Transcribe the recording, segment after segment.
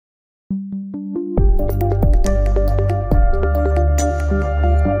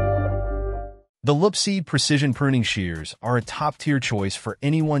The LOOPSEED Precision Pruning Shears are a top-tier choice for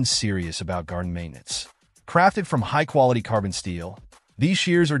anyone serious about garden maintenance. Crafted from high-quality carbon steel, these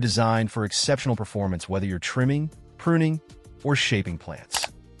shears are designed for exceptional performance whether you're trimming, pruning, or shaping plants.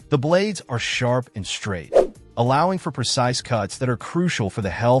 The blades are sharp and straight, allowing for precise cuts that are crucial for the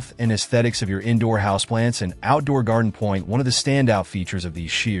health and aesthetics of your indoor houseplants and outdoor garden. One of the standout features of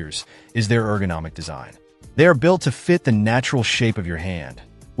these shears is their ergonomic design. They are built to fit the natural shape of your hand,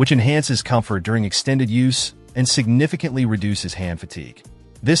 which enhances comfort during extended use and significantly reduces hand fatigue.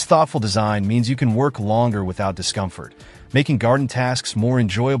 This thoughtful design means you can work longer without discomfort, making garden tasks more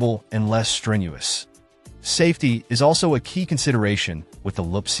enjoyable and less strenuous. Safety is also a key consideration with the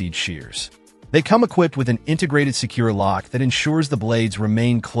LOOPSEED shears. They come equipped with an integrated secure lock that ensures the blades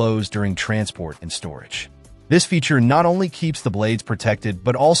remain closed during transport and storage. This feature not only keeps the blades protected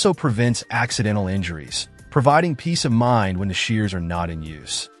but also prevents accidental injuries, providing peace of mind when the shears are not in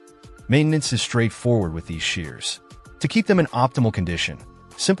use. Maintenance is straightforward with these shears. To keep them in optimal condition,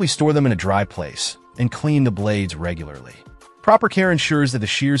 simply store them in a dry place and clean the blades regularly. Proper care ensures that the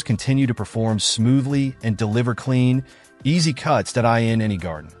shears continue to perform smoothly and deliver clean, easy cuts that eye in any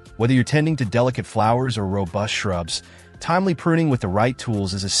garden. Whether you're tending to delicate flowers or robust shrubs, timely pruning with the right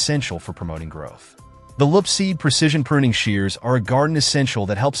tools is essential for promoting growth. The LOOPSEED Precision Pruning Shears are a garden essential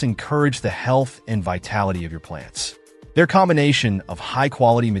that helps encourage the health and vitality of your plants. Their combination of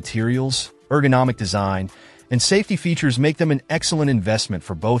high-quality materials, ergonomic design, and safety features make them an excellent investment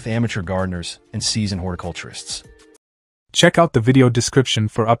for both amateur gardeners and seasoned horticulturists. Check out the video description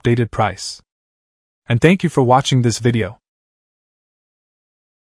for updated price. And thank you for watching this video.